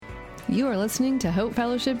You are listening to Hope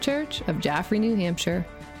Fellowship Church of Jaffrey, New Hampshire.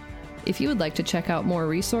 If you would like to check out more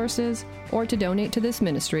resources or to donate to this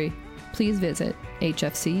ministry, please visit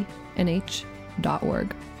hfcnh.org.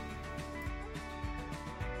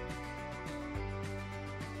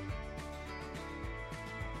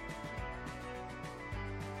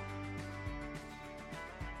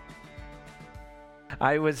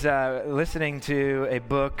 I was listening to a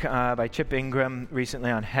book by Chip Ingram recently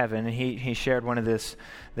on heaven, and he shared one of this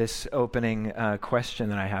opening question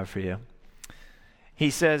that I have for you. He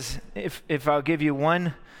says, if I'll give you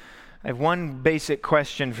I have one basic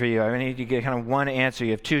question for you. I need you to get kind of one answer.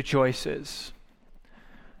 You have two choices.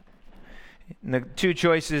 And the two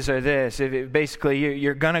choices are this. Basically,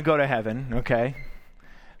 you're going to go to heaven, okay?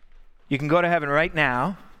 You can go to heaven right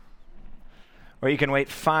now, or you can wait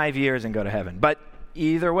 5 years and go to heaven. But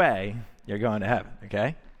either way, you're going to heaven,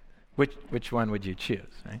 okay? Which one would you choose,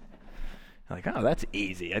 right? You're like, oh, that's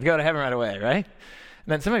easy. I'd go to heaven right away, right? And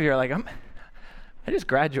then some of you are like, I just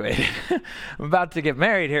graduated. I'm about to get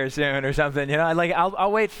married here soon or something, you know?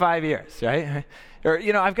 I'll wait 5 years, right? Or,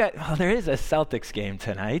 you know, there is a Celtics game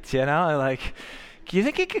tonight, you know? Do you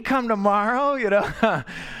think you could come tomorrow, you know?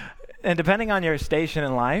 And depending on your station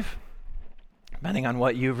in life, depending on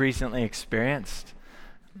what you've recently experienced,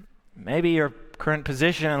 maybe your current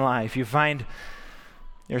position in life, you find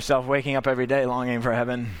yourself waking up every day longing for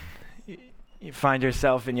heaven. You find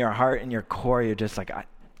yourself in your heart and your core, you're just like,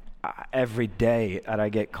 every day that I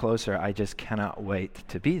get closer, I just cannot wait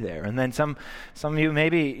to be there. And then some of you,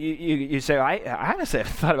 maybe you say, I honestly have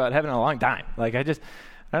thought about heaven in a long time. Like I don't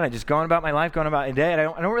know, just going about my life, going about my day. I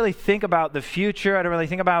don't really think about the future. I don't really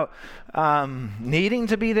think about needing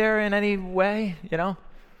to be there in any way, you know?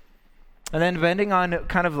 And then depending on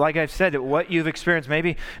kind of, like I've said, what you've experienced,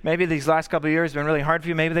 maybe these last couple of years have been really hard for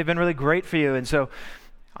you. Maybe they've been really great for you. And so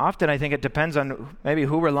often I think it depends on maybe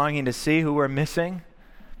who we're longing to see, who we're missing.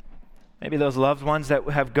 Maybe those loved ones that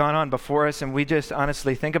have gone on before us, and we just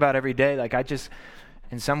honestly think about every day, like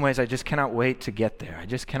in some ways, I just cannot wait to get there. I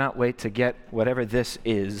just cannot wait to get whatever this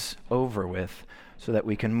is over with so that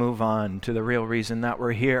we can move on to the real reason that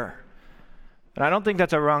we're here. And I don't think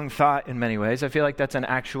that's a wrong thought in many ways. I feel like that's an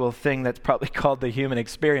actual thing that's probably called the human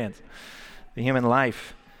experience, the human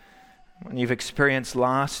life. When you've experienced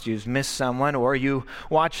loss, you've missed someone, or you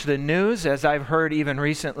watch the news, as I've heard even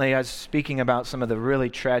recently, I was speaking about some of the really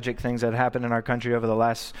tragic things that happened in our country over the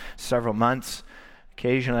last several months.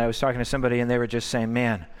 Occasionally I was talking to somebody and they were just saying,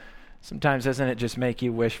 man, sometimes doesn't it just make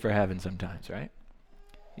you wish for heaven sometimes, right?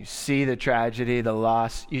 You see the tragedy, the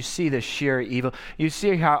loss. You see the sheer evil. You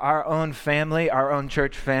see how our own family, our own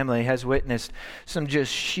church family has witnessed some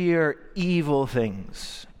just sheer evil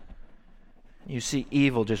things. You see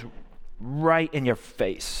evil just right in your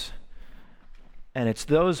face. And it's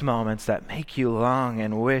those moments that make you long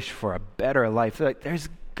and wish for a better life. Like there's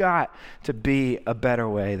got to be a better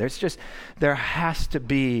way. There has to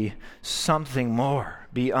be something more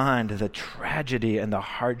beyond the tragedy and the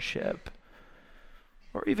hardship.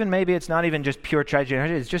 Or even maybe it's not even just pure tragedy,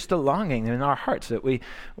 it's just the longing in our hearts that we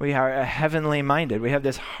are heavenly minded. We have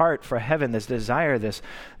this heart for heaven, this desire, this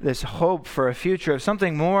hope for a future of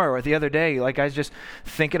something more. Or the other day, like I was just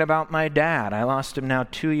thinking about my dad. I lost him now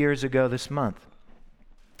 2 years ago this month.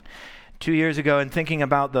 2 years ago, and thinking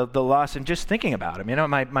about the loss and just thinking about him. You know,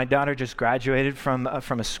 my daughter just graduated from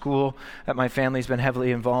a school that my family's been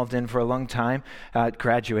heavily involved in for a long time.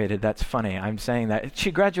 Graduated, that's funny. I'm saying that.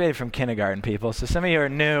 She graduated from kindergarten, people. So some of you are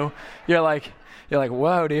new. You're like,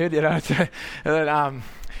 whoa, dude. You know,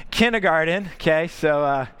 kindergarten, okay,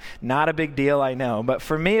 so not a big deal, I know. But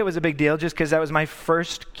for me, it was a big deal just because that was my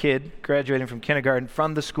first kid graduating from kindergarten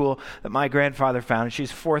from the school that my grandfather founded.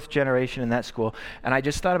 She's fourth generation in that school. And I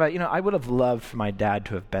just thought about, I would have loved for my dad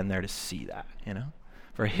to have been there to see that,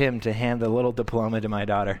 for him to hand the little diploma to my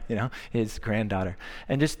daughter, his granddaughter.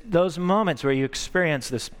 And just those moments where you experience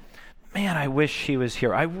this, man, I wish he was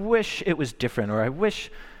here. I wish it was different. Or I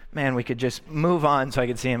wish, man, we could just move on so I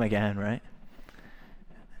could see him again, right?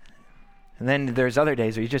 And then there's other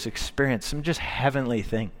days where you just experience some just heavenly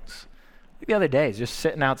things. Like the other days, just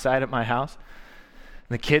sitting outside at my house.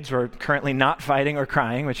 The kids were currently not fighting or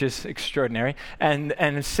crying, which is extraordinary. And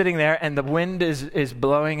sitting there, and the wind is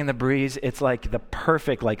blowing in the breeze. It's like the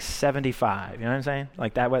perfect, 75. You know what I'm saying?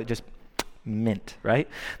 Like that way, just mint, right?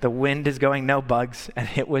 The wind is going, no bugs, and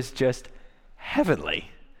it was just heavenly.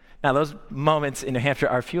 Now, those moments in New Hampshire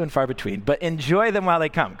are few and far between, but enjoy them while they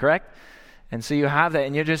come, correct? And so you have that,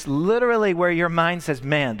 and you're just literally where your mind says,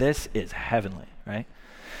 man, this is heavenly, right?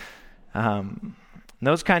 And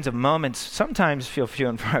those kinds of moments sometimes feel few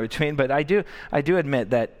and far between, but I do admit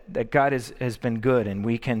that God has been good, and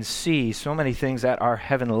we can see so many things that are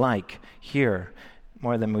heaven-like here,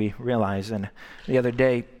 more than we realize. And the other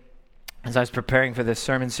day, as I was preparing for this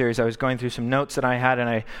sermon series, I was going through some notes that I had, and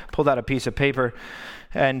I pulled out a piece of paper,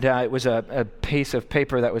 and it was a piece of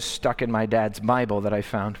paper that was stuck in my dad's Bible that I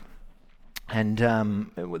found. And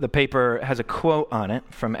the paper has a quote on it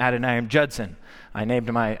from Adoniram Judson. I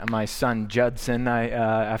named my son Judson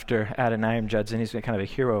after Adoniram Judson. He's kind of a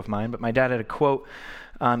hero of mine. But my dad had a quote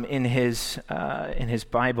in his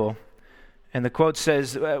Bible, and the quote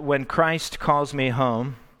says, "When Christ calls me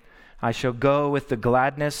home, I shall go with the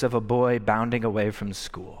gladness of a boy bounding away from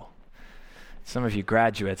school." Some of you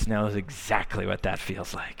graduates know exactly what that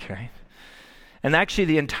feels like, right? And actually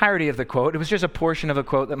the entirety of the quote, it was just a portion of a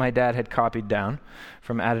quote that my dad had copied down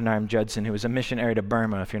from Adoniram Judson, who was a missionary to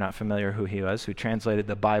Burma, if you're not familiar who he was, who translated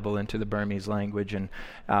the Bible into the Burmese language and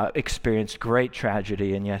experienced great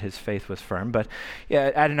tragedy, and yet his faith was firm. But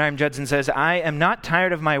Adoniram Judson says, "I am not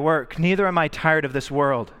tired of my work, neither am I tired of this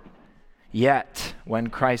world. Yet, when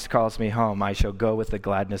Christ calls me home, I shall go with the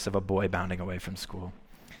gladness of a boy bounding away from school."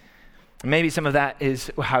 Maybe some of that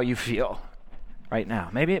is how you feel right now.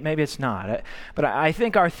 Maybe it's not. But I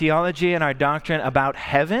think our theology and our doctrine about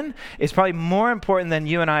heaven is probably more important than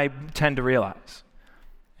you and I tend to realize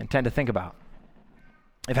and tend to think about.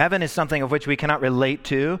 If heaven is something of which we cannot relate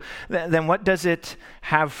to, then what does it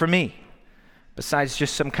have for me, besides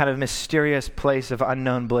just some kind of mysterious place of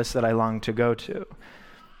unknown bliss that I long to go to?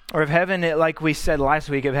 Or if heaven, like we said last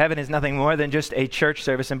week, if heaven is nothing more than just a church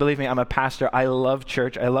service, and believe me, I'm a pastor, I love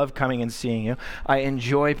church, I love coming and seeing you, I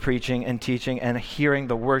enjoy preaching and teaching and hearing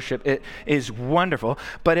the worship, it is wonderful.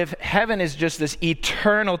 But if heaven is just this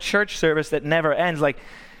eternal church service that never ends, like,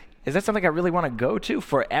 is that something I really want to go to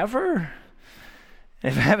forever?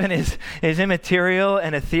 If heaven is immaterial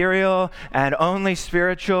and ethereal and only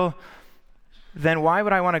spiritual, then why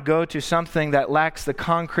would I want to go to something that lacks the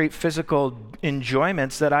concrete physical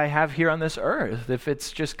enjoyments that I have here on this earth, if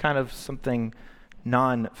it's just kind of something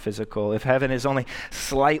non-physical? If heaven is only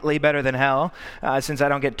slightly better than hell, since I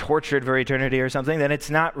don't get tortured for eternity or something, then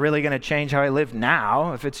it's not really going to change how I live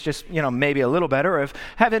now. If it's just, maybe a little better, or if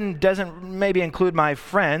heaven doesn't maybe include my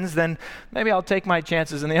friends, then maybe I'll take my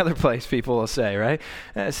chances in the other place, people will say, right?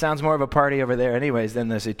 It sounds more of a party over there anyways than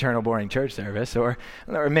this eternal boring church service. Or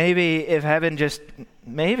maybe if heaven just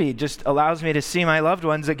allows me to see my loved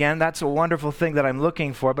ones again, that's a wonderful thing that I'm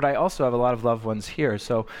looking for, but I also have a lot of loved ones here,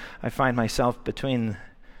 so I find myself between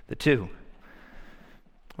the two.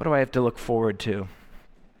 What do I have to look forward to?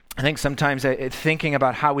 I think sometimes thinking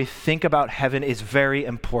about how we think about heaven is very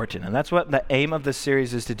important, and that's what the aim of this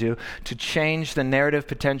series is to do, to change the narrative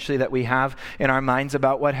potentially that we have in our minds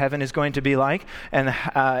about what heaven is going to be like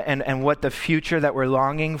and what the future that we're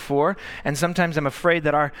longing for. And sometimes I'm afraid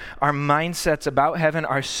that our mindsets about heaven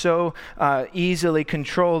are so easily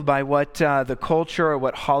controlled by what the culture or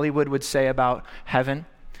what Hollywood would say about heaven.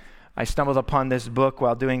 I stumbled upon this book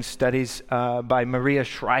while doing studies by Maria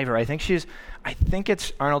Shriver. I think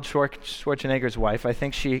it's Arnold Schwarzenegger's wife. I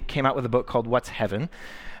think she came out with a book called What's Heaven?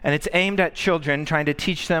 And it's aimed at children, trying to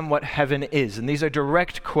teach them what heaven is. And these are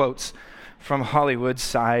direct quotes from Hollywood's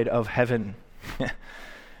side of heaven.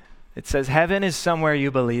 It says, "Heaven is somewhere you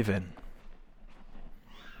believe in.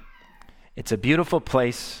 It's a beautiful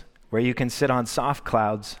place where you can sit on soft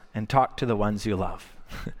clouds and talk to the ones you love."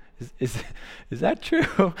 Is that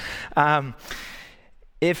true?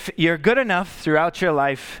 If you're good enough throughout your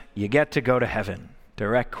life, you get to go to heaven.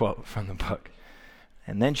 Direct quote from the book.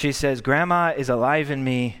 And then she says, "Grandma is alive in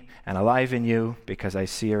me and alive in you because I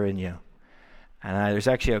see her in you." And there's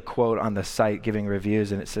actually a quote on the site giving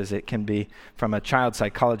reviews, and it says it can be from a child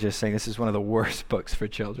psychologist saying this is one of the worst books for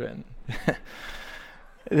children.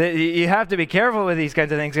 You have to be careful with these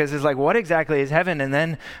kinds of things, because it's like, what exactly is heaven? And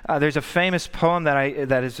then there's a famous poem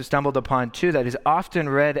that is stumbled upon too that is often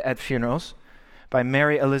read at funerals by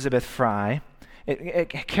Mary Elizabeth Fry. It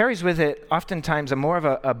carries with it oftentimes more of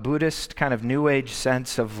a Buddhist kind of New Age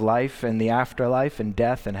sense of life and the afterlife and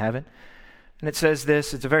death and heaven. And it says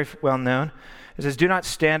this, it's a very well known. It says, "Do not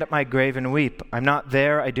stand at my grave and weep. I'm not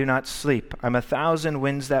there, I do not sleep. I'm 1,000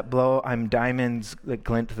 winds that blow, I'm diamonds that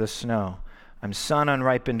glint the snow. I'm sun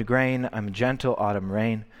unripened grain, I'm gentle autumn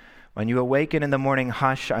rain. When you awaken in the morning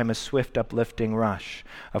hush, I'm a swift uplifting rush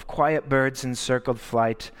of quiet birds in circled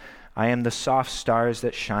flight. I am the soft stars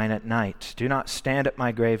that shine at night. Do not stand at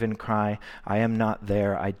my grave and cry, I am not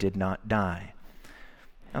there, I did not die."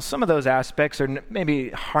 Now, some of those aspects are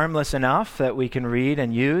maybe harmless enough that we can read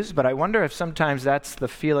and use, but I wonder if sometimes that's the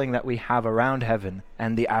feeling that we have around heaven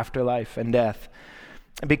and the afterlife and death.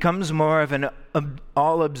 It becomes more of an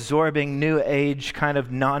all-absorbing New Age kind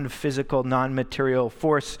of non-physical, non-material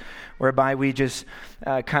force whereby we just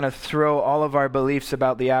kind of throw all of our beliefs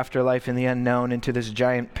about the afterlife and the unknown into this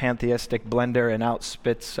giant pantheistic blender and out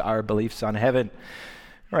spits our beliefs on heaven.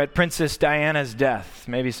 Or at Princess Diana's death.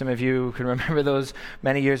 Maybe some of you can remember those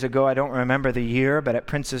many years ago. I don't remember the year, but at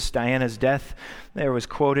Princess Diana's death, there was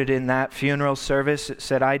quoted in that funeral service, it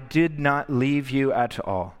said, "I did not leave you at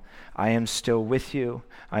all. I am still with you.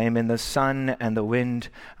 I am in the sun and the wind.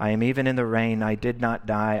 I am even in the rain. I did not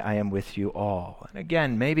die. I am with you all." And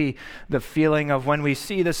again, maybe the feeling of when we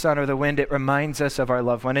see the sun or the wind, it reminds us of our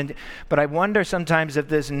loved one. But I wonder sometimes if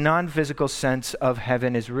this non-physical sense of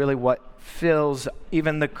heaven is really what fills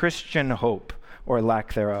even the Christian hope or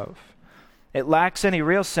lack thereof. It lacks any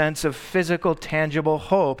real sense of physical, tangible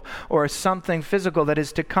hope or something physical that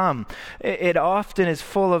is to come. It often is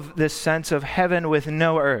full of this sense of heaven with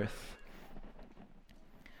no earth.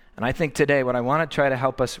 And I think today what I want to try to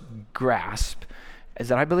help us grasp is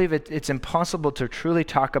that I believe it's impossible to truly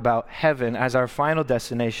talk about heaven as our final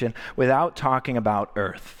destination without talking about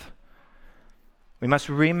earth. We must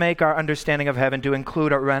remake our understanding of heaven to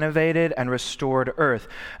include a renovated and restored earth.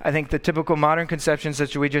 I think the typical modern conceptions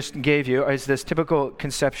that we just gave you is this typical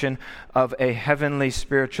conception of a heavenly,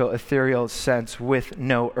 spiritual, ethereal sense with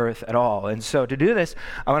no earth at all. And so to do this,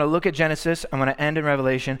 I want to look at Genesis, I want to end in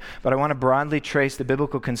Revelation, but I want to broadly trace the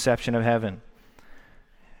biblical conception of heaven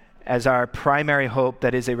as our primary hope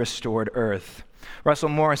that is a restored earth. Russell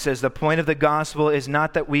Morris says, the point of the gospel is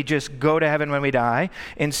not that we just go to heaven when we die.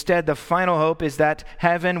 Instead, the final hope is that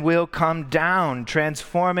heaven will come down,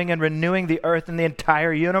 transforming and renewing the earth and the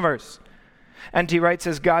entire universe. N.T. Wright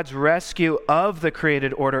says God's rescue of the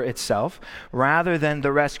created order itself, rather than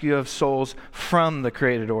the rescue of souls from the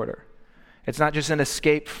created order. It's not just an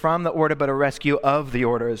escape from the order, but a rescue of the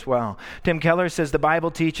order as well. Tim Keller says the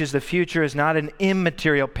Bible teaches the future is not an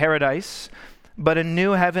immaterial paradise, but a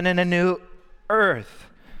new heaven and a new earth.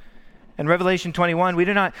 In Revelation 21, we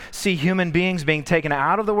do not see human beings being taken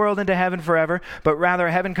out of the world into heaven forever, but rather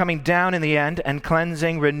heaven coming down in the end and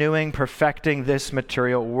cleansing, renewing, perfecting this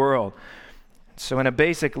material world. So in a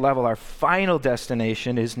basic level, our final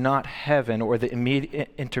destination is not heaven or the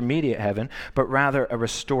intermediate heaven, but rather a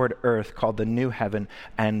restored earth called the new heaven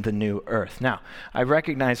and the new earth. Now, I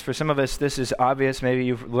recognize for some of us this is obvious. Maybe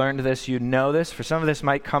you've learned this, you know this. For some of this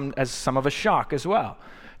might come as some of a shock as well.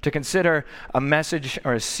 To consider a message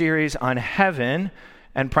or a series on heaven,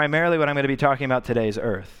 and primarily what I'm going to be talking about today is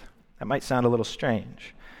earth. That might sound a little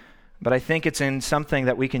strange, but I think it's in something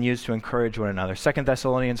that we can use to encourage one another. 2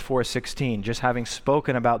 Thessalonians 4:16, just having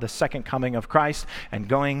spoken about the second coming of Christ and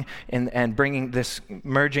going in and bringing this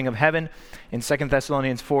merging of heaven, in 2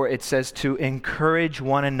 Thessalonians 4, it says to encourage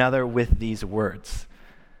one another with these words.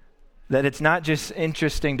 That it's not just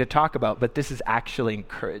interesting to talk about, but this is actually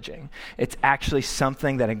encouraging. It's actually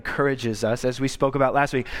something that encourages us, as we spoke about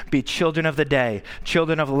last week. Be children of the day,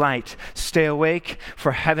 children of light. Stay awake,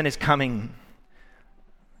 for heaven is coming.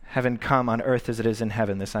 Heaven come on earth as it is in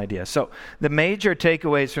heaven, this idea. So the major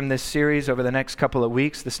takeaways from this series over the next couple of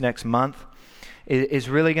weeks, this next month, is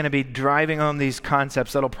really going to be driving home these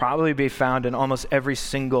concepts that'll probably be found in almost every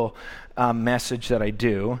single message that I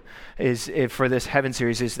do for this heaven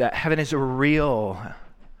series, is that heaven is real,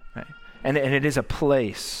 right? And it is a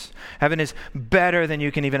place. Heaven is better than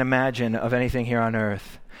you can even imagine of anything here on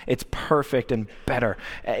earth. It's perfect and better.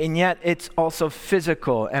 And yet it's also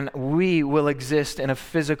physical, and we will exist in a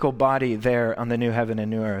physical body there on the new heaven and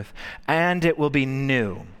new earth. And it will be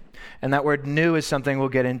new. And that word new is something we'll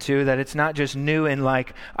get into, that it's not just new in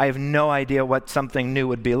like, I have no idea what something new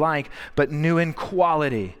would be like, but new in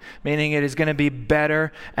quality, meaning it is going to be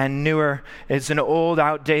better and newer. It's an old,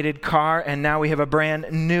 outdated car, and now we have a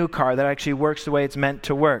brand new car that actually works the way it's meant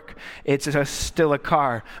to work. It's still a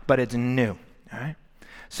car, but it's new. All right.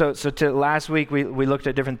 So to last week, we looked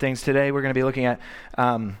at different things. Today, we're going to be looking at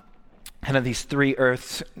kind of these three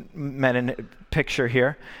earths met in a picture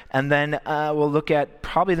here. And then we'll look at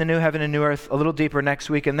probably the new heaven and new earth a little deeper next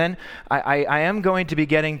week. And then I am going to be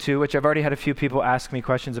getting to, which I've already had a few people ask me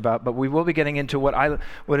questions about, but we will be getting into what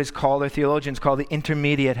is called, or theologians call, the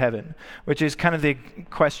intermediate heaven, which is kind of the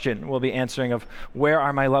question we'll be answering of where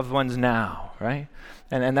are my loved ones now, right?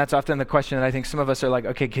 And that's often the question that I think some of us are like,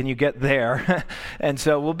 okay, can you get there? And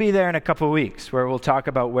so we'll be there in a couple of weeks where we'll talk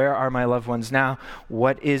about where are my loved ones now?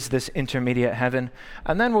 What is this intermediate heaven?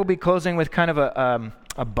 And then we'll be closing with kind of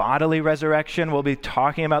a bodily resurrection. We'll be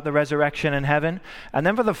talking about the resurrection in heaven. And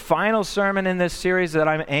then for the final sermon in this series that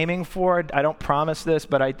I'm aiming for, I don't promise this,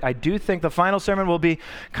 but I do think the final sermon will be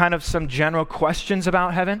kind of some general questions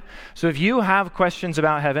about heaven. So if you have questions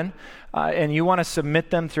about heaven, and you want to submit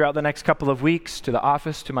them throughout the next couple of weeks to the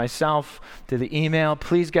office, to myself, to the email,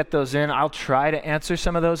 please get those in. I'll try to answer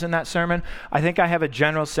some of those in that sermon. I think I have a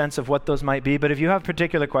general sense of what those might be, but if you have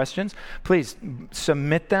particular questions, please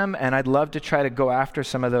submit them, and I'd love to try to go after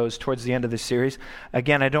some of those towards the end of this series.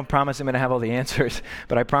 Again, I don't promise I'm going to have all the answers,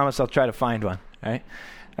 but I promise I'll try to find one, right?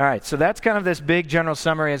 All right, so that's kind of this big general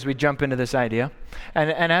summary as we jump into this idea.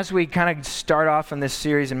 And as we kind of start off in this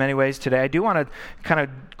series in many ways today, I do want to kind of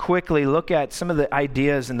quickly look at some of the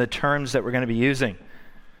ideas and the terms that we're going to be using.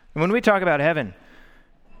 And when we talk about heaven,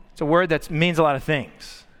 it's a word that means a lot of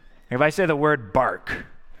things. If I say the word bark,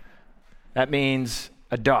 that means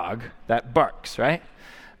a dog that barks, right?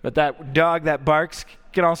 But that dog that barks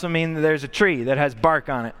can also mean that there's a tree that has bark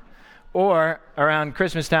on it. Or around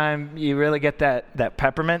Christmas time, you really get that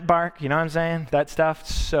peppermint bark. You know what I'm saying? That stuff,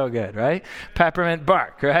 so good, right? Peppermint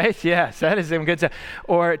bark, right? Yes, that is some good stuff.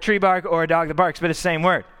 Or a tree bark or a dog that barks, but it's the same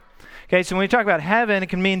word. Okay, so when we talk about heaven, it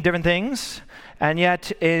can mean different things. And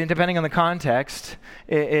yet, depending on the context,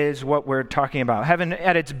 is what we're talking about. Heaven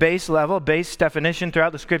at its base level, base definition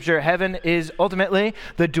throughout the scripture, heaven is ultimately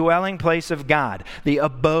the dwelling place of God, the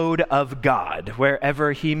abode of God.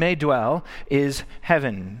 Wherever he may dwell is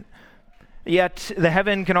heaven. Yet the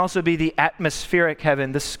heaven can also be the atmospheric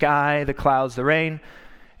heaven, the sky, the clouds, the rain.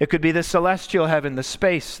 It could be the celestial heaven, the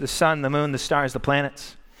space, the sun, the moon, the stars, the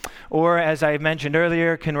planets. Or, as I mentioned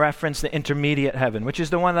earlier, can reference the intermediate heaven, which is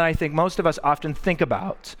the one that I think most of us often think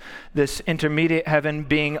about. This intermediate heaven,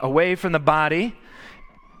 being away from the body,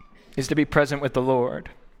 is to be present with the Lord.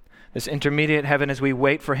 This intermediate heaven, as we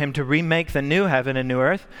wait for him to remake the new heaven and new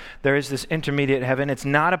earth, there is this intermediate heaven. It's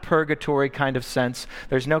not a purgatory kind of sense.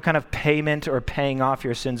 There's no kind of payment or paying off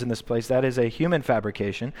your sins in this place. That is a human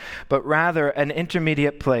fabrication, but rather an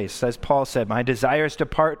intermediate place. As Paul said, my desire is to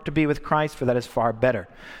depart to be with Christ, for that is far better.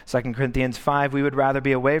 2 Corinthians 5, we would rather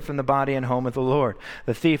be away from the body and home with the Lord.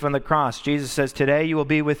 The thief on the cross, Jesus says, today you will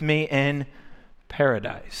be with me in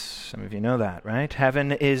paradise. Some of you know that, right?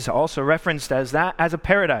 Heaven is also referenced as that, as a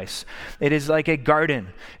paradise. It is like a garden.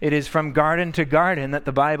 It is from garden to garden that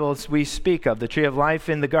the Bible we speak of. The tree of life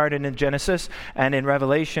in the garden in Genesis, and in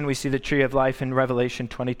Revelation we see the tree of life in Revelation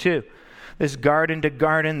 22. This garden to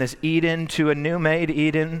garden, this Eden to a new made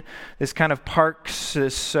Eden, this kind of parks,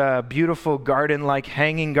 this beautiful garden-like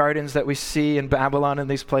hanging gardens that we see in Babylon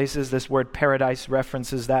and these places. This word paradise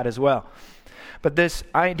references that as well. But this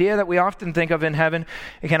idea that we often think of in heaven,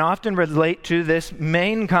 it can often relate to this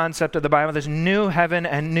main concept of the Bible, this new heaven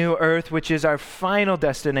and new earth, which is our final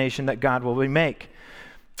destination that God will remake.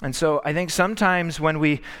 And so I think sometimes when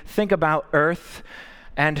we think about earth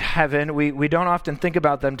and heaven, we don't often think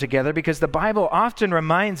about them together, because the Bible often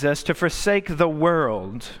reminds us to forsake the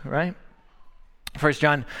world, right? 1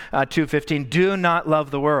 John 2:15, do not love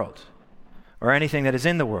the world or anything that is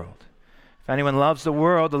in the world. If anyone loves the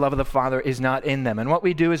world, the love of the Father is not in them. And what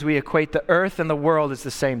we do is we equate the earth and the world as the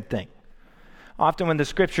same thing. Often when the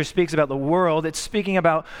scripture speaks about the world, it's speaking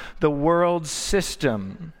about the world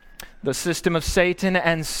system, the system of Satan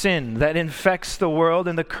and sin that infects the world,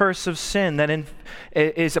 and the curse of sin that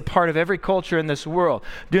is a part of every culture in this world.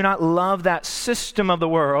 Do not love that system of the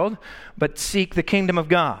world, but seek the kingdom of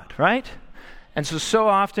God, right? And so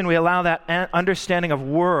often we allow that understanding of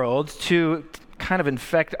world to kind of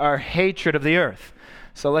infect our hatred of the earth.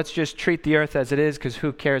 So let's just treat the earth as it is, because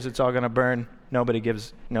who cares? It's all going to burn. Nobody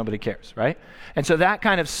cares, right? And so that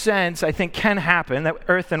kind of sense, I think, can happen, that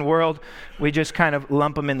earth and world, we just kind of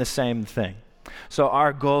lump them in the same thing. So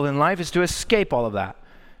our goal in life is to escape all of that.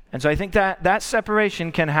 And so I think that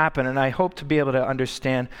separation can happen, and I hope to be able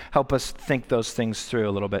to help us think those things through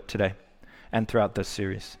a little bit today and throughout this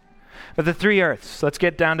series. But the three earths, let's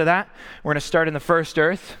get down to that. We're going to start in the first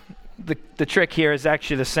earth. The trick here is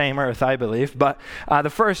actually the same earth, I believe. But the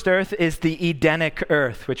first earth is the Edenic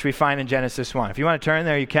earth, which we find in Genesis 1. If you want to turn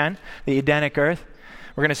there, you can. The Edenic earth.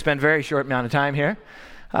 We're going to spend a very short amount of time here,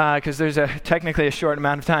 because there's technically a short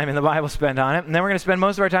amount of time in the Bible spent on it. And then we're going to spend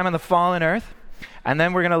most of our time on the fallen earth. And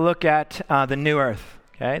then we're going to look at the new earth.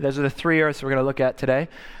 Okay, those are the three earths we're going to look at today.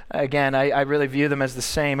 Again, I really view them as the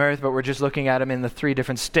same earth, but we're just looking at them in the three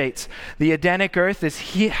different states. The Edenic earth is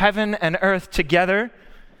heaven and earth together.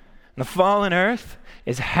 The fallen earth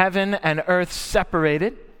is heaven and earth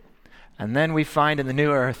separated. And then we find in the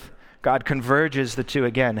new earth, God converges the two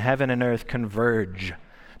again. Heaven and earth converge.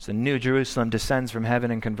 So the new Jerusalem descends from heaven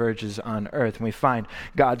and converges on earth. And we find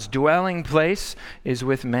God's dwelling place is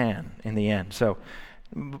with man in the end. So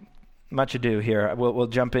much ado here. We'll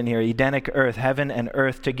jump in here. Edenic earth, heaven and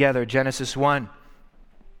earth together. Genesis 1.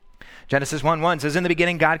 Genesis 1:1 says, in the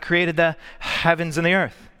beginning God created the heavens and the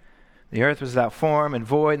earth. The earth was without form and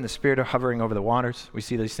void, and the Spirit are hovering over the waters. We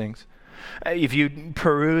see these things. If you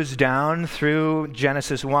peruse down through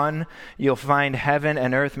Genesis 1, you'll find heaven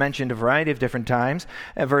and earth mentioned a variety of different times.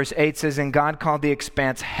 Verse 8 says, and God called the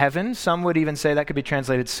expanse heaven. Some would even say that could be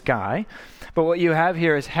translated sky. But what you have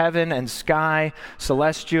here is heaven and sky,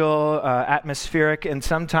 celestial, atmospheric, and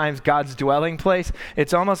sometimes God's dwelling place.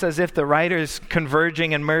 It's almost as if the writer's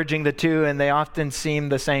converging and merging the two, and they often seem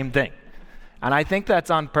the same thing. And I think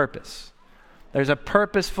that's on purpose. There's a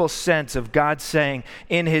purposeful sense of God saying,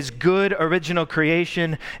 in his good original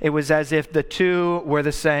creation, it was as if the two were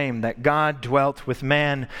the same, that God dwelt with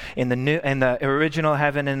man in the original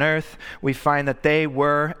heaven and earth. We find that they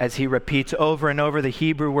were, as he repeats over and over, the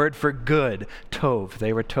Hebrew word for good, tov.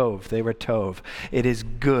 They were tov. They were tov. It is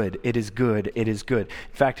good. It is good. It is good.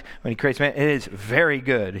 In fact, when he creates man, it is very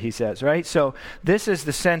good, he says, right? So this is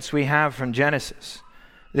the sense we have from Genesis,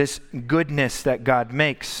 this goodness that God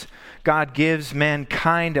makes. God gives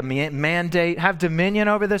mankind a mandate, have dominion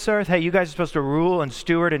over this earth. Hey, you guys are supposed to rule and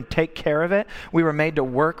steward and take care of it. We were made to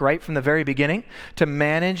work right from the very beginning, to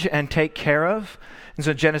manage and take care of. And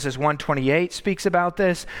so Genesis 1:28 speaks about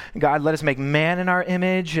this. God, let us make man in our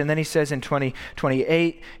image. And then he says in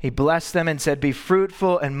 20:28, he blessed them and said, be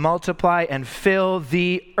fruitful and multiply and fill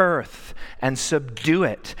the earth and subdue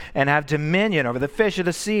it and have dominion over the fish of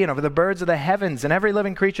the sea and over the birds of the heavens and every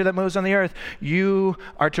living creature that moves on the earth. You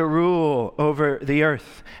are to rule over the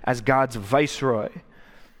earth as God's viceroy.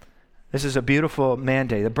 This is a beautiful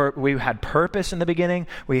mandate. We had purpose in the beginning.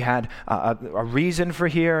 We had a reason for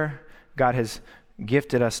here. God has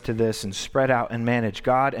gifted us to this and spread out and manage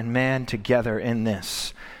God and man together in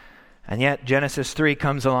this. And yet Genesis 3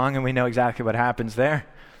 comes along and we know exactly what happens there.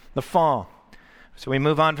 The fall. So we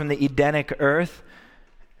move on from the Edenic earth.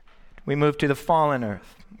 We move to the fallen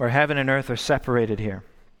earth, where heaven and earth are separated here.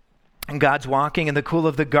 And God's walking in the cool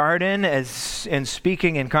of the garden and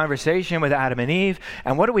speaking in conversation with Adam and Eve.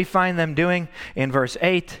 And what do we find them doing? In verse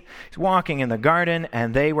 8, he's walking in the garden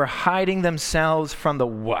and they were hiding themselves from the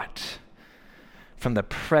what? From the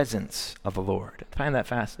presence of the Lord. I find that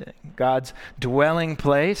fascinating. God's dwelling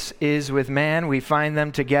place is with man. We find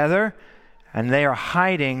them together, and they are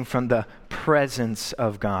hiding from the presence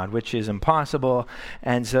of God, which is impossible.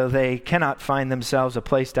 And so they cannot find themselves a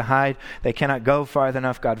place to hide. They cannot go far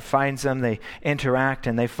enough. God finds them. They interact,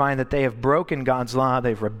 and they find that they have broken God's law.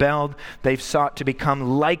 They've rebelled. They've sought to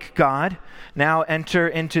become like God. Now enter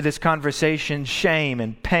into this conversation shame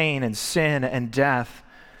and pain and sin and death.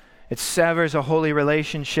 It severs a holy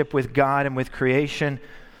relationship with God and with creation.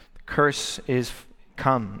 Curse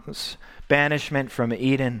comes. Banishment from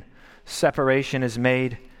Eden. Separation is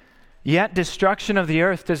made. Yet destruction of the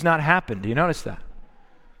earth does not happen. Do you notice that?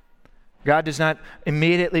 God does not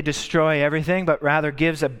immediately destroy everything, but rather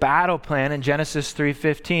gives a battle plan in Genesis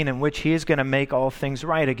 3:15 in which he is going to make all things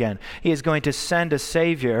right again. He is going to send a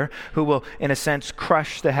Savior who will, in a sense,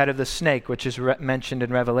 crush the head of the snake, which is mentioned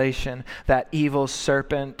in Revelation. That evil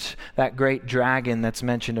serpent, that great dragon that's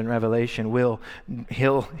mentioned in Revelation,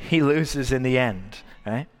 he loses in the end,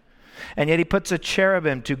 right? And yet he puts a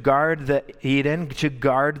cherubim to guard the Eden, to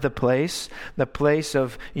guard the place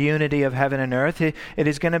of unity of heaven and earth. It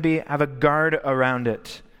is going to have a guard around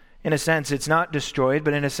it. In a sense, it's not destroyed,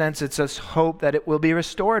 but in a sense, it's a hope that it will be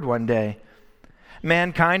restored one day.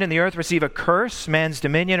 Mankind and the earth receive a curse. Man's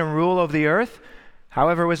dominion and rule over the earth,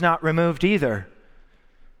 however, was not removed either.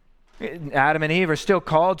 Adam and Eve are still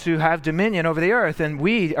called to have dominion over the earth, and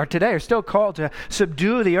we are today still called to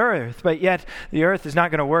subdue the earth, but yet the earth is not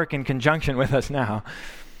going to work in conjunction with us now.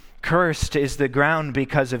 Cursed is the ground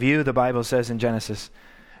because of you, the Bible says in Genesis.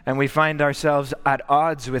 And we find ourselves at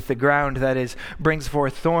odds with the ground that brings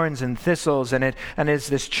forth thorns and thistles, and is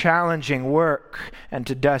this challenging work, and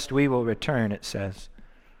to dust we will return, it says.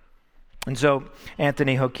 And so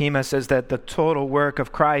Anthony Hoekema says that the total work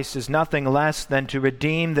of Christ is nothing less than to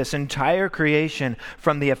redeem this entire creation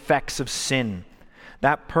from the effects of sin.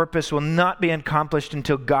 That purpose will not be accomplished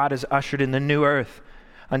until God is ushered in the new earth,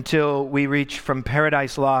 until we reach from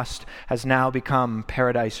paradise lost has now become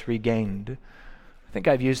paradise regained. I think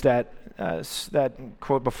I've used that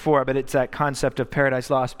quote before, but it's that concept of paradise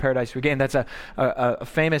lost, paradise regained. That's a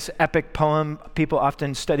famous epic poem. People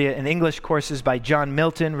often study it in English courses by John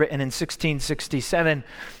Milton, written in 1667,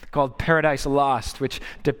 called Paradise Lost, which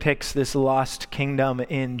depicts this lost kingdom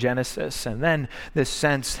in Genesis. And then this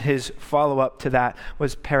sense, his follow-up to that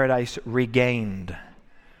was paradise regained.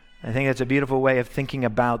 I think that's a beautiful way of thinking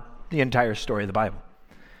about the entire story of the Bible.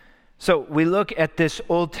 So we look at this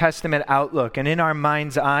Old Testament outlook, and in our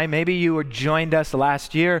mind's eye, maybe you joined us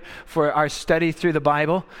last year for our study through the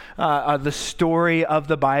Bible, the story of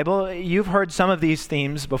the Bible. You've heard some of these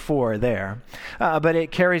themes before there, but it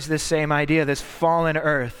carries this same idea, this fallen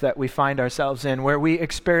earth that we find ourselves in, where we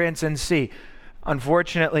experience and see.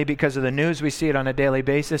 Unfortunately, because of the news, we see it on a daily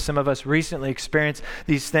basis. Some of us recently experienced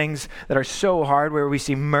these things that are so hard, where we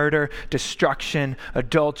see murder, destruction,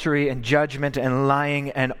 adultery, and judgment, and lying,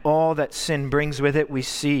 and all that sin brings with it. We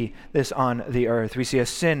see this on the earth. We see a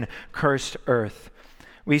sin-cursed earth.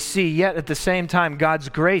 We see yet at the same time God's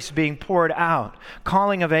grace being poured out,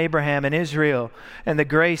 calling of Abraham and Israel, and the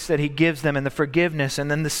grace that he gives them, and the forgiveness, and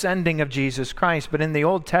then the sending of Jesus Christ. But in the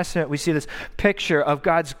Old Testament, we see this picture of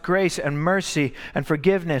God's grace and mercy and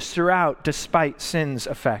forgiveness throughout, despite sin's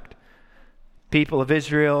effect. People of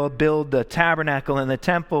Israel build the tabernacle and the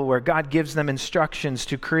temple, where God gives them instructions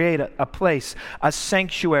to create a place, a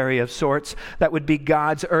sanctuary of sorts, that would be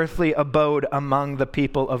God's earthly abode among the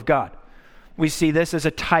people of God. We see this as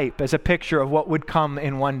a type, as a picture of what would come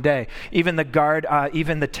in one day. Even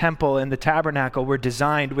the temple and the tabernacle were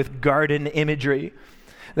designed with garden imagery.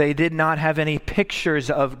 They did not have any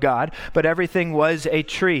pictures of God, but everything was a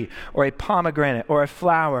tree or a pomegranate or a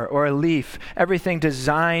flower or a leaf. Everything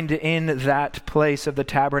designed in that place of the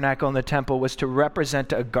tabernacle and the temple was to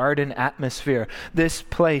represent a garden atmosphere. This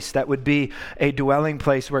place that would be a dwelling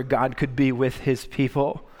place where God could be with his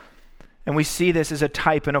people. And we see this as a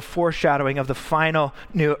type and a foreshadowing of the final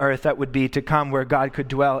new earth that would be to come, where God could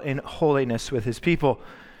dwell in holiness with his people.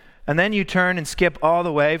 And then you turn and skip all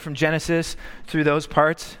the way from Genesis through those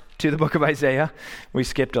parts to the book of Isaiah. We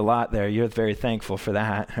skipped a lot there. You're very thankful for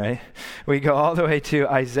that, right? We go all the way to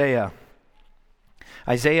Isaiah.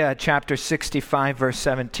 Isaiah chapter 65, verse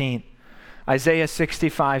 17. Isaiah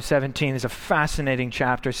 65:17 is a fascinating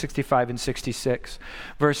chapter, 65 and 66.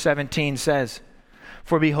 Verse 17 says,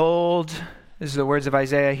 "For behold," this is the words of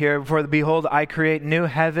Isaiah here, "for behold, I create new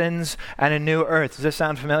heavens and a new earth." Does this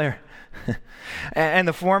sound familiar? "And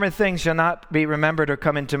the former things shall not be remembered or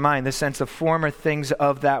come into mind." The sense of former things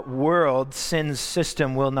of that world, sin's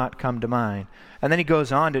system, will not come to mind. And then he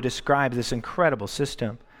goes on to describe this incredible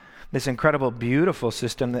system, this incredible, beautiful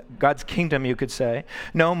system, that God's kingdom, you could say.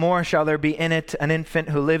 "No more shall there be in it an infant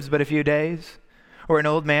who lives but a few days, or an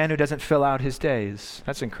old man who doesn't fill out his days."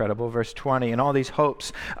 That's incredible. Verse 20, and all these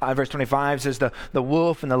hopes. Verse 25 says, the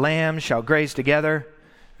wolf and the lamb shall graze together.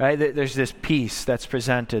 Right? There's this peace that's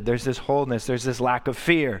presented. There's this wholeness. There's this lack of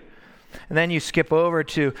fear. And then you skip over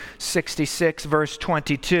to 66, verse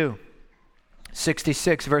 22.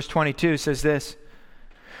 66, verse 22 says this,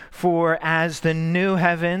 "For as the new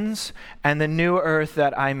heavens and the new earth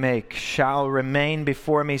that I make shall remain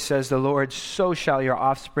before me, says the Lord, so shall your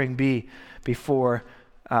offspring be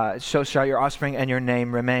so shall your offspring and your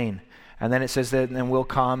name remain." And then it says that, and we'll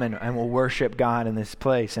come and we'll worship God in this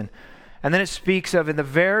place. And then it speaks of, in the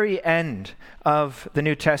very end of the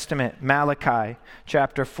New Testament, Malachi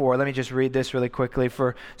chapter 4. Let me just read this really quickly.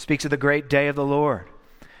 Speaks of the great day of the Lord.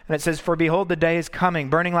 And it says, "For behold, the day is coming,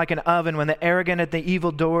 burning like an oven, when the arrogant and the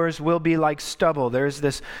evildoers will be like stubble." There's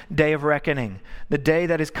this day of reckoning. "The day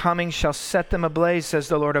that is coming shall set them ablaze, says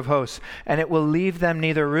the Lord of hosts, and it will leave them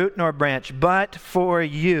neither root nor branch. But for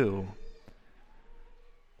you,"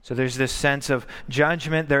 so there's this sense of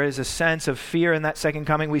judgment. There is a sense of fear in that second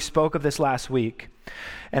coming. We spoke of this last week.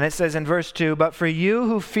 And it says in verse 2, "But for you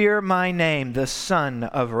who fear my name, the Son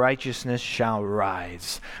of Righteousness shall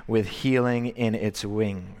rise with healing in its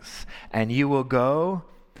wings. And you will go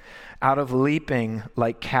out of leaping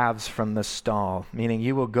like calves from the stall." Meaning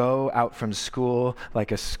you will go out from school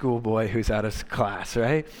like a schoolboy who's out of class,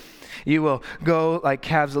 right? "You will go like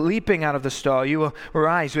calves leaping out of the stall. You will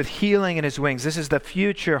rise with healing in his wings." This is the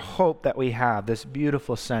future hope that we have, this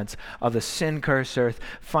beautiful sense of the sin-cursed earth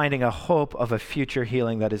finding a hope of a future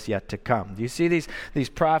healing that is yet to come. Do you see these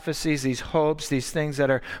prophecies, these hopes, these things that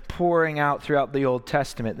are pouring out throughout the Old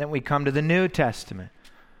Testament? Then we come to the New Testament.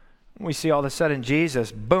 We see all of a sudden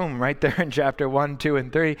Jesus, boom, right there in chapter 1, 2,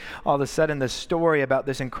 and 3, all of a sudden the story about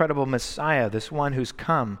this incredible Messiah, this one who's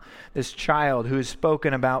come, this child who's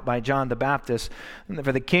spoken about by John the Baptist.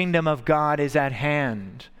 "For the kingdom of God is at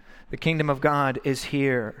hand." The kingdom of God is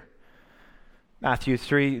here. Matthew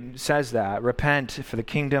 3 says that. "Repent, for the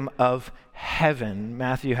kingdom of heaven."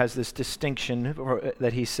 Matthew has this distinction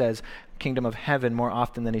that he says kingdom of heaven more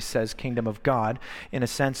often than he says kingdom of God. In a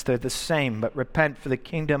sense, they're the same. But repent, for the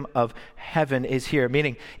kingdom of heaven is here.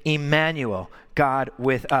 Meaning Emmanuel, God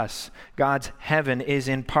with us. God's heaven is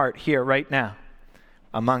in part here right now.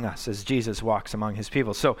 among us as Jesus walks among his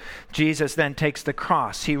people. So Jesus then takes the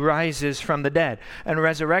cross. He rises from the dead. And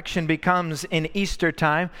resurrection becomes, in Easter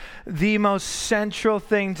time, the most central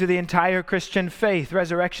thing to the entire Christian faith.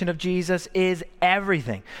 Resurrection of Jesus is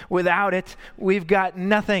everything. Without it, we've got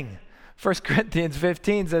nothing. 1 Corinthians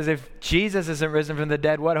 15 says, if Jesus isn't risen from the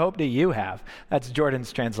dead, what hope do you have? That's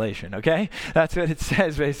Jordan's translation, okay? That's what it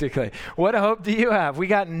says, basically. What hope do you have? We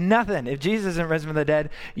got nothing. If Jesus isn't risen from the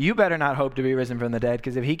dead, you better not hope to be risen from the dead,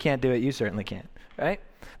 because if he can't do it, you certainly can't, right?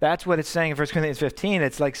 That's what it's saying in 1 Corinthians 15.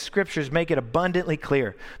 It's like scriptures make it abundantly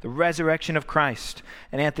clear. The resurrection of Christ.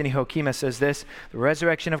 And Anthony Hoekema says this, the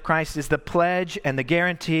resurrection of Christ is the pledge and the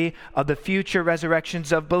guarantee of the future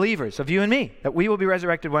resurrections of believers, of you and me, that we will be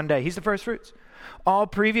resurrected one day. He's the first fruits. All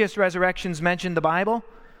previous resurrections mentioned in the Bible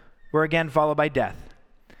were again followed by death.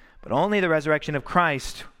 But only the resurrection of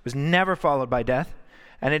Christ was never followed by death.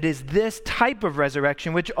 And it is this type of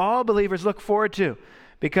resurrection which all believers look forward to.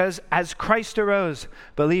 Because as Christ arose,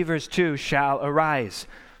 believers too shall arise.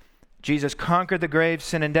 Jesus conquered the grave,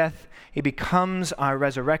 sin, and death. He becomes our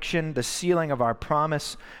resurrection, the sealing of our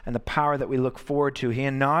promise, and the power that we look forward to. He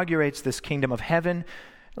inaugurates this kingdom of heaven.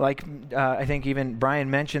 Like I think even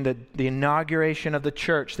Brian mentioned, that the inauguration of the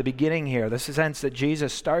church, the beginning here, the sense that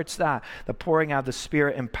Jesus starts that, the pouring out of the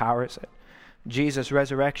Spirit empowers it. Jesus'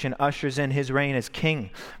 resurrection ushers in his reign as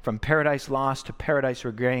king, from paradise lost to paradise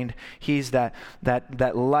regained. He's that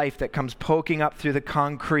life that comes poking up through the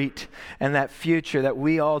concrete, and that future that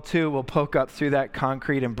we all too will poke up through that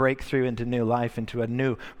concrete and break through into new life, into a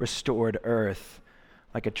new restored earth,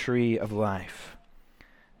 like a tree of life.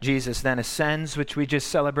 Jesus then ascends, which we just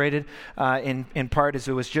celebrated in part as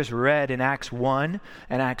it was just read in Acts 1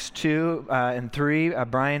 and Acts 2 and 3.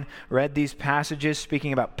 Brian read these passages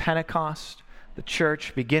speaking about Pentecost, the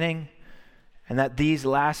church beginning, and that these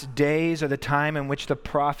last days are the time in which the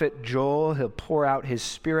prophet Joel, he'll pour out his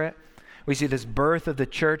Spirit. We see this birth of the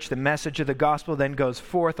church. The message of the gospel then goes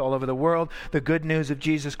forth all over the world. The good news of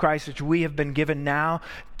Jesus Christ, which we have been given now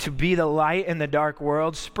to be the light in the dark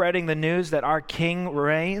world, spreading the news that our King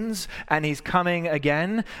reigns and he's coming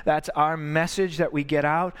again. That's our message that we get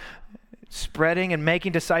out, spreading and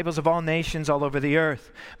making disciples of all nations all over the earth.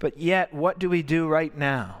 But yet, what do we do right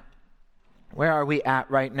now? Where are we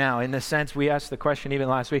at right now? In the sense, we asked the question even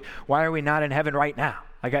last week, why are we not in heaven right now?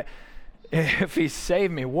 If he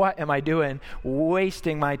saved me, what am I doing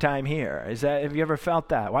wasting my time here? Have you ever felt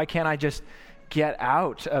that? Why can't I just get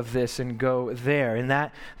out of this and go there? In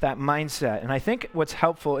that mindset. And I think what's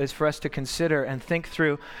helpful is for us to consider and think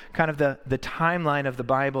through kind of the timeline of the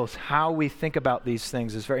Bible. How we think about these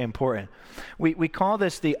things is very important. We call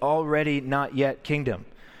this the already not yet kingdom.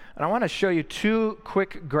 And I want to show you two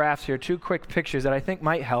quick graphs here, two quick pictures that I think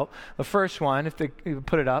might help. The first one, if you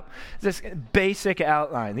put it up, is this basic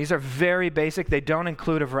outline. These are very basic. They don't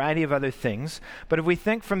include a variety of other things. But if we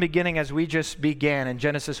think from beginning as we just began in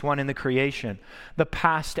Genesis 1 in the creation, the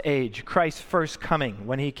past age, Christ's first coming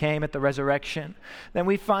when he came at the resurrection, then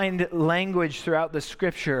we find language throughout the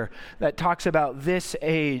scripture that talks about this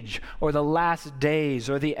age or the last days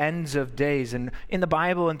or the ends of days. And in the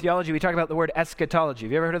Bible and theology, we talk about the word eschatology.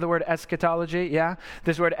 Have you ever heard of the word eschatology? Yeah?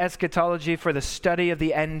 This word eschatology for the study of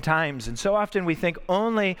the end times. And so often we think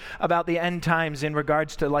only about the end times in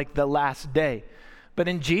regards to like the last day. But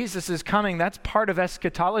in Jesus' coming, that's part of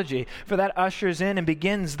eschatology, for that ushers in and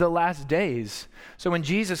begins the last days. So when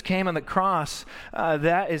Jesus came on the cross,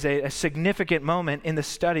 that is a significant moment in the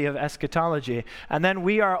study of eschatology. And then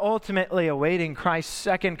we are ultimately awaiting Christ's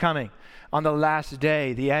second coming on the last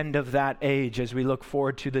day, the end of that age, as we look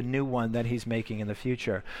forward to the new one that he's making in the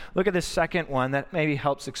future. Look at this second one that maybe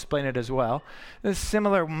helps explain it as well. This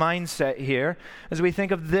similar mindset here as we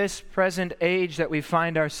think of this present age that we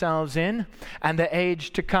find ourselves in and the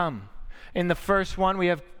age to come. In the first one, we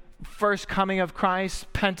have first coming of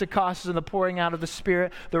Christ, Pentecost and the pouring out of the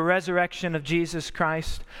Spirit, the resurrection of Jesus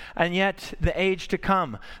Christ, and yet the age to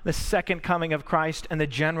come, the second coming of Christ and the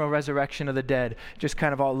general resurrection of the dead, just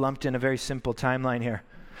kind of all lumped in a very simple timeline here.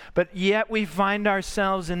 But yet we find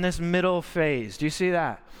ourselves in this middle phase. Do you see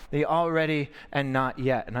that? The already and not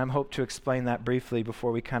yet. And I hope to explain that briefly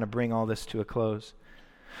before we kind of bring all this to a close.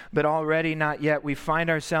 But already not yet, we find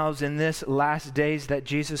ourselves in this last days that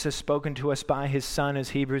Jesus has spoken to us by his Son, as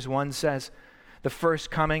Hebrews 1 says. The first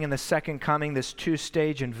coming and the second coming, this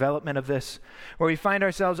two-stage envelopment of this, where we find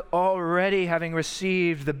ourselves already having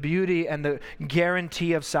received the beauty and the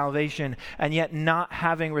guarantee of salvation, and yet not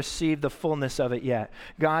having received the fullness of it yet.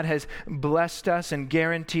 God has blessed us and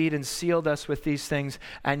guaranteed and sealed us with these things,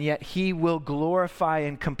 and yet he will glorify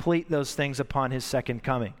and complete those things upon his second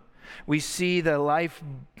coming. We see the life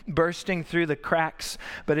bursting through the cracks,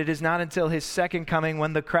 but it is not until his second coming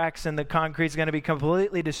when the cracks in the concrete is going to be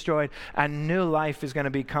completely destroyed and new life is going to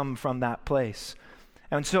become from that place.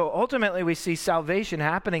 And so ultimately we see salvation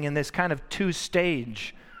happening in this kind of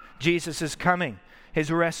two-stage. Jesus is coming,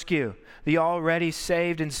 his rescue, the already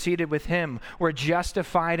saved and seated with him. We're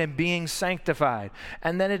justified and being sanctified.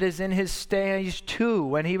 And then it is in his stage 2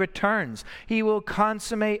 when he returns. He will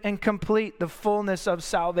consummate and complete the fullness of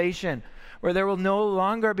salvation, where there will no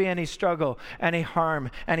longer be any struggle, any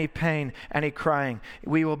harm, any pain, any crying.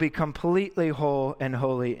 We will be completely whole and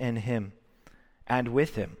holy in him and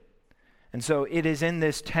with him. And so it is in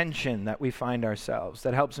this tension that we find ourselves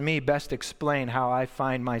that helps me best explain how I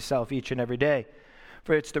find myself each and every day.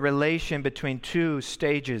 For it's the relation between two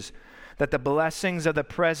stages, that the blessings of the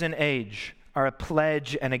present age are a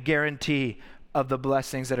pledge and a guarantee of the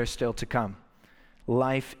blessings that are still to come.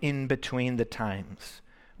 Life in between the times.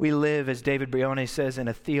 We live, as David Brione says, in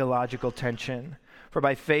a theological tension. For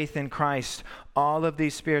by faith in Christ, all of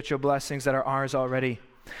these spiritual blessings that are ours already,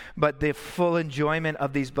 but the full enjoyment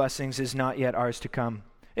of these blessings is not yet ours to come.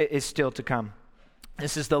 It is still to come.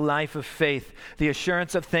 This is the life of faith, the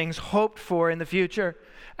assurance of things hoped for in the future,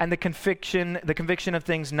 and the conviction of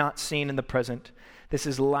things not seen in the present. This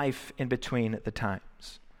is life in between the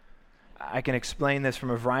times. I can explain this from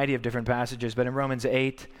a variety of different passages, but in Romans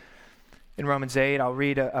 8, I'll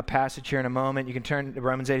read a passage here in a moment. You can turn to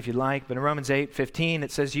Romans 8 if you'd like, but in Romans 8:15,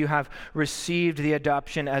 it says, you have received the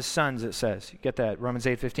adoption as sons, it says. You get that, Romans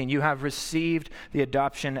 8:15. You have received the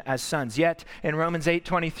adoption as sons. Yet, in Romans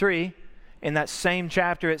 8:23, in that same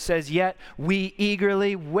chapter, it says, yet we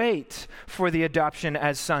eagerly wait for the adoption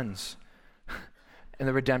as sons and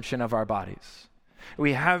the redemption of our bodies.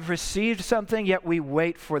 We have received something, yet we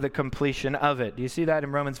wait for the completion of it. Do you see that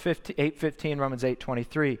in Romans 8:15, Romans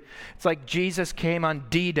 8:23? It's like Jesus came on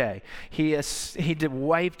D-Day. He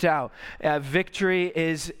wiped out. Victory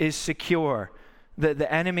is secure.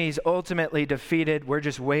 The enemy's ultimately defeated. We're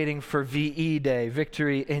just waiting for VE Day,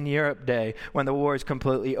 Victory in Europe Day, when the war is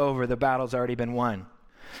completely over. The battle's already been won.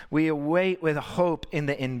 We await with hope in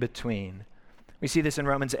the in-between. We see this in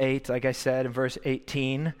Romans 8, like I said, in verse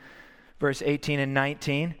 18 and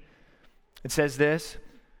 19. It says this,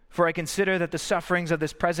 for I consider that the sufferings of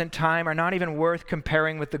this present time are not even worth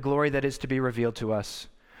comparing with the glory that is to be revealed to us.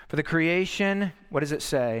 For the creation, what does it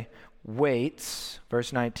say? Waits,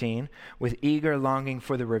 verse 19, with eager longing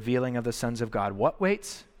for the revealing of the sons of God. What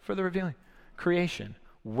waits for the revealing? Creation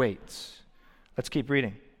waits. Let's keep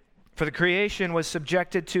reading. For the creation was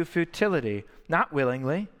subjected to futility, not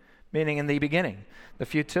willingly, meaning in the beginning, the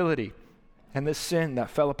futility and the sin that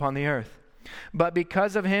fell upon the earth. But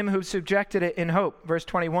because of him who subjected it in hope, verse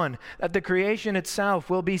 21, that the creation itself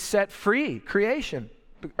will be set free, creation,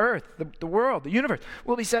 the earth, the world, the universe,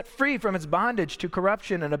 will be set free from its bondage to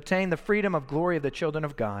corruption and obtain the freedom of glory of the children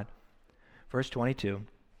of God. Verse 22,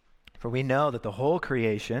 for we know that the whole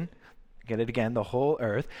creation, get it again, the whole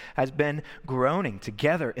earth, has been groaning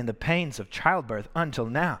together in the pains of childbirth until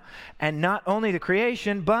now. And not only the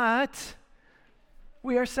creation, but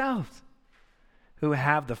we ourselves, who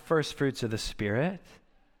have the first fruits of the Spirit,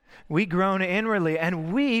 we groan inwardly,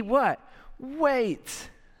 and we, what? Wait.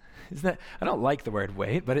 I don't like the word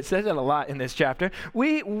wait, but it says it a lot in this chapter.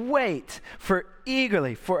 We wait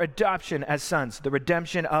eagerly for adoption as sons, the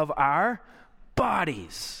redemption of our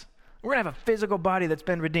bodies. We're going to have a physical body that's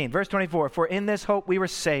been redeemed. Verse 24, for in this hope we were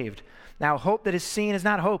saved. Now hope that is seen is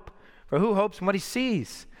not hope, for who hopes from what he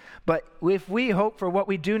sees? But if we hope for what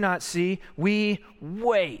we do not see, we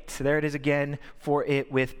wait. There it is again, for it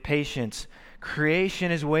with patience.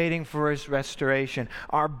 Creation is waiting for its restoration.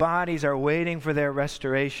 Our bodies are waiting for their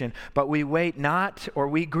restoration. But we wait not, or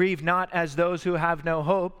we grieve not as those who have no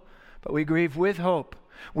hope, but we grieve with hope.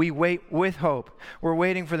 We wait with hope. We're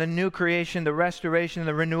waiting for the new creation, the restoration, and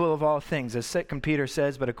the renewal of all things. As 2 Peter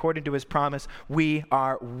says, but according to his promise, we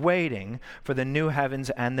are waiting for the new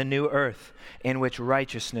heavens and the new earth in which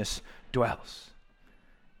righteousness dwells.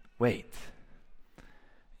 Wait.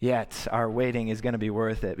 Yet our waiting is going to be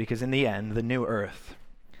worth it, because in the end, the new earth,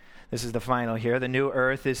 this is the final here, the new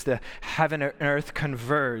earth is the heaven and earth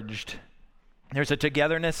converged. There's a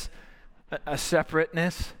togetherness, a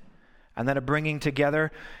separateness, and then a bringing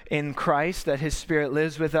together in Christ, that his Spirit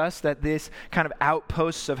lives with us, that this kind of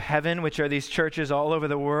outposts of heaven, which are these churches all over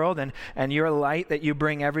the world, and your light that you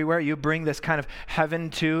bring everywhere, you bring this kind of heaven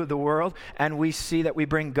to the world, and we see that we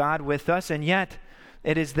bring God with us, and yet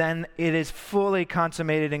it is fully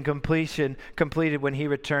consummated and completed when he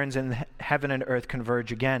returns and heaven and earth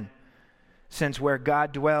converge again. Since where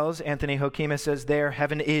God dwells, Anthony Hokema says, there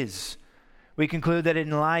heaven is. We conclude that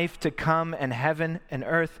in life to come and heaven and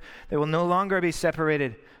earth, they will no longer be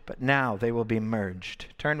separated, but now they will be merged.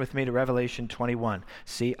 Turn with me to Revelation 21.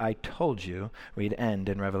 See, I told you we'd end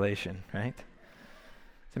in Revelation, right?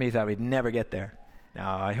 Some of you thought we'd never get there. No,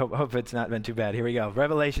 I hope it's not been too bad. Here we go.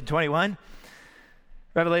 Revelation 21.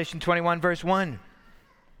 Revelation 21, verse 1.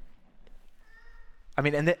 I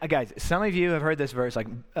mean, guys, some of you have heard this verse like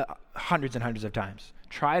hundreds and hundreds of times.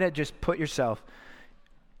 Try to just put yourself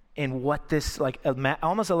in what this,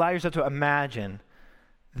 almost allow yourself to imagine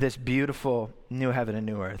this beautiful new heaven and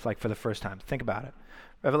new earth, like for the first time. Think about it.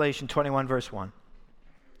 Revelation 21, verse 1.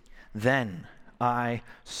 Then I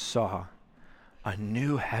saw a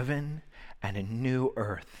new heaven and a new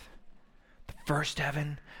earth. The first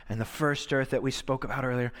heaven and the first earth that we spoke about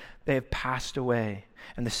earlier, they have passed away,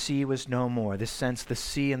 and the sea was no more. This sense, the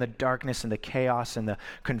sea and the darkness and the chaos and the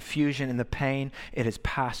confusion and the pain, it has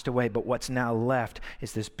passed away. But what's now left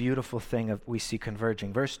is this beautiful thing we see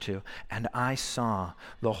converging. Verse 2, and I saw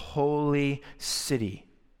the holy city,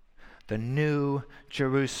 the new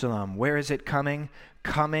Jerusalem. Where is it coming?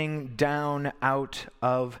 Coming down out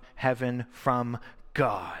of heaven from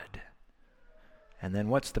God. And then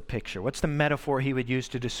what's the picture? What's the metaphor he would use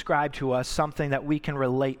to describe to us something that we can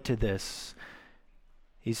relate to this?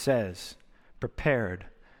 He says, prepared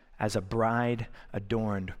as a bride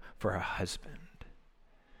adorned for her husband.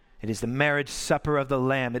 It is the marriage supper of the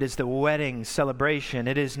Lamb. It is the wedding celebration.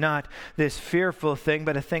 It is not this fearful thing,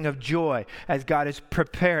 but a thing of joy as God is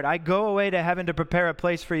prepared. I go away to heaven to prepare a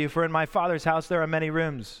place for you, for in my Father's house there are many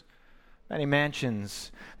rooms, many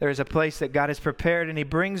mansions. There is a place that God has prepared, and he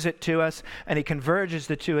brings it to us, and he converges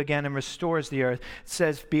the two again and restores the earth. It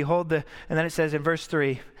says, behold and then it says in verse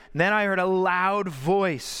 3, then I heard a loud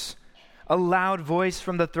voice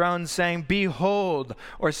from the throne saying, behold,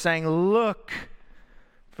 or saying, look,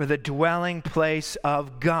 for the dwelling place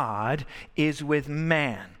of God is with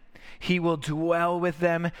man. He will dwell with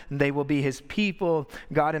them, and they will be his people.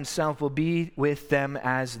 God himself will be with them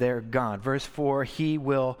as their God. Verse 4, he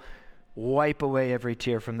will wipe away every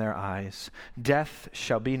tear from their eyes. Death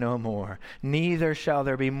shall be no more. Neither shall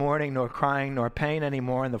there be mourning, nor crying, nor pain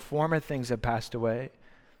anymore, and the former things have passed away.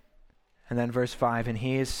 And then verse 5, and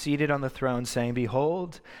he is seated on the throne saying,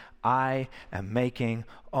 behold, I am making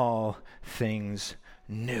all things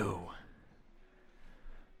new.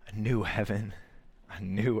 A new heaven, a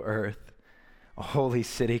new earth, a holy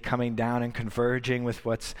city coming down and converging with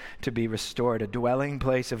what's to be restored, a dwelling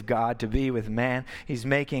place of God to be with man. He's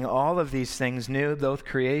making all of these things new, both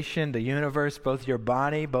creation, the universe, both your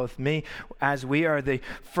body, both me, as we are the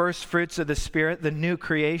first fruits of the Spirit, the new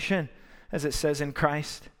creation, as it says in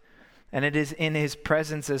Christ. And it is in his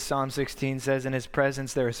presence, as Psalm 16 says, in his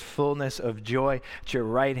presence there is fullness of joy. At your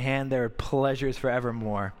right hand there are pleasures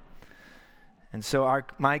forevermore. And so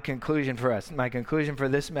my conclusion for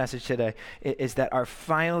this message today is that our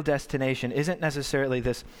final destination isn't necessarily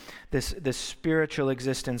this spiritual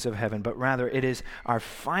existence of heaven, but rather it is our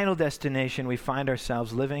final destination. We find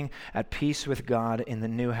ourselves living at peace with God in the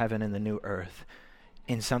new heaven and the new earth,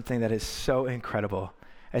 in something that is so incredible.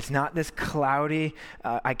 It's not this cloudy,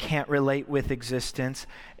 I can't relate with existence.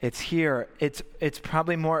 It's here. It's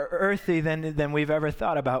probably more earthy than we've ever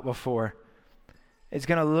thought about before. It's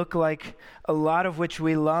going to look like a lot of which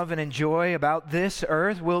we love and enjoy about this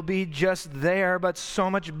earth will be just there, but so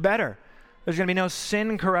much better. There's going to be no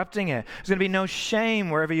sin corrupting it. There's going to be no shame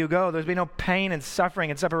wherever you go. There's going to be no pain and suffering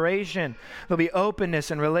and separation. There'll be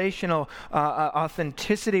openness and relational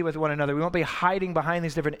authenticity with one another. We won't be hiding behind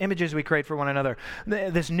these different images we create for one another.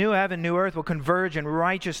 This new heaven, new earth will converge in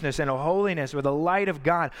righteousness and holiness, where the light of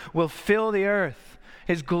God will fill the earth.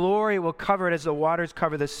 His glory will cover it as the waters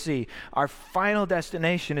cover the sea. Our final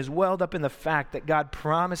destination is welled up in the fact that God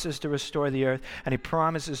promises to restore the earth, and he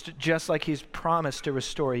promises to, just like he's promised to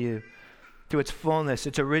restore you, to its fullness,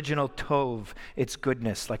 its original tov, its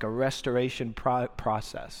goodness, like a restoration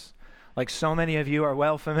process. Like so many of you are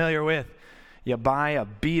well familiar with. You buy a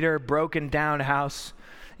beater, broken down house.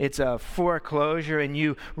 It's a foreclosure, and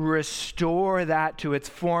you restore that to its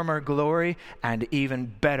former glory and even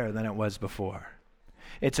better than it was before.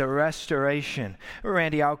 It's a restoration.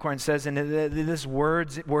 Randy Alcorn says, and this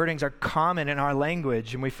wordings are common in our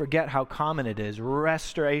language, and we forget how common it is.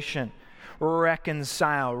 Restoration.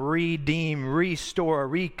 Reconcile, redeem, restore,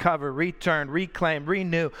 recover, return, reclaim,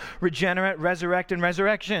 renew, regenerate, resurrect, and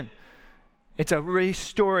resurrection. It's a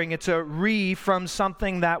restoring. It's a from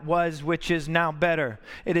something that was, which is now better.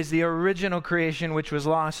 It is the original creation which was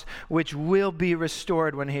lost, which will be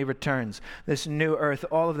restored when he returns. This new earth,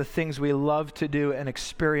 all of the things we love to do and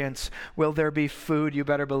experience. Will there be food? You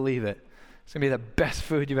better believe it. It's going to be the best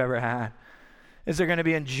food you've ever had. Is there going to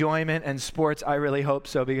be enjoyment and sports? I really hope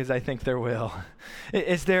so, because I think there will.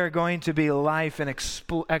 Is there going to be life and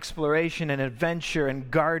exploration and adventure and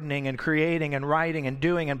gardening and creating and writing and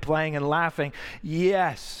doing and playing and laughing?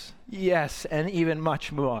 Yes, yes, and even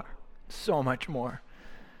much more. So much more.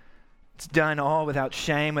 It's done all without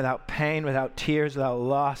shame, without pain, without tears, without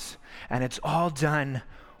loss. And it's all done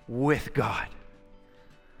with God.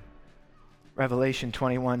 Revelation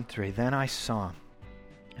 21:3. Then I saw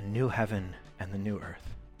a new heaven and the new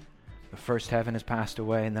earth. The first heaven has passed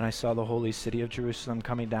away, and then I saw the holy city of Jerusalem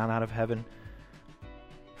coming down out of heaven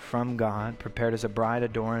from God, prepared as a bride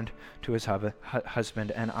adorned to his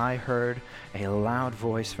husband. And I heard a loud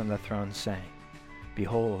voice from the throne saying,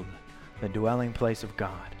 behold, the dwelling place of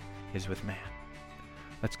God is with man.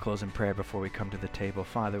 Let's close in prayer before we come to the table.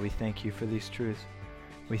 Father, we thank you for these truths.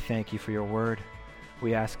 We thank you for your word.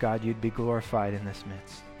 We ask, God, you'd be glorified in this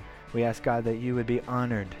midst. We ask, God, that you would be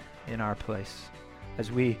honored in our place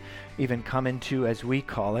as we even come into, as we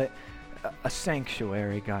call it, a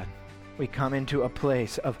sanctuary, God. We come into a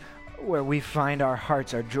place of where we find our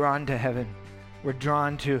hearts are drawn to heaven. We're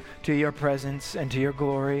drawn to your presence and to your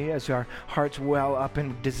glory as our hearts well up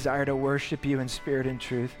and desire to worship you in spirit and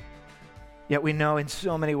truth. Yet we know in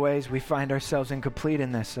so many ways we find ourselves incomplete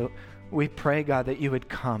in this. So we pray, God, that you would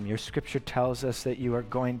come. Your scripture tells us that you are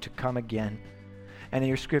going to come again. And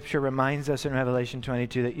your scripture reminds us in Revelation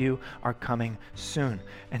 22 that you are coming soon.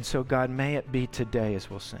 And so, God, may it be today as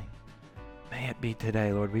we'll sing. May it be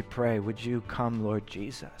today, Lord. We pray, would you come, Lord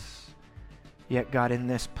Jesus? Yet, God, in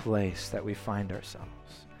this place that we find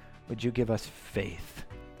ourselves, would you give us faith?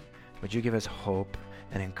 Would you give us hope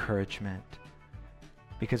and encouragement?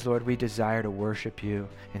 Because, Lord, we desire to worship you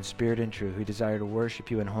in spirit and truth. We desire to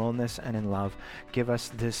worship you in wholeness and in love. Give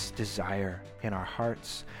us this desire in our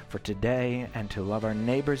hearts for today and to love our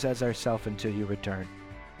neighbors as ourselves until you return.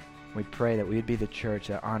 We pray that we would be the church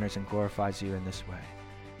that honors and glorifies you in this way.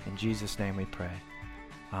 In Jesus' name we pray.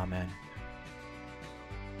 Amen.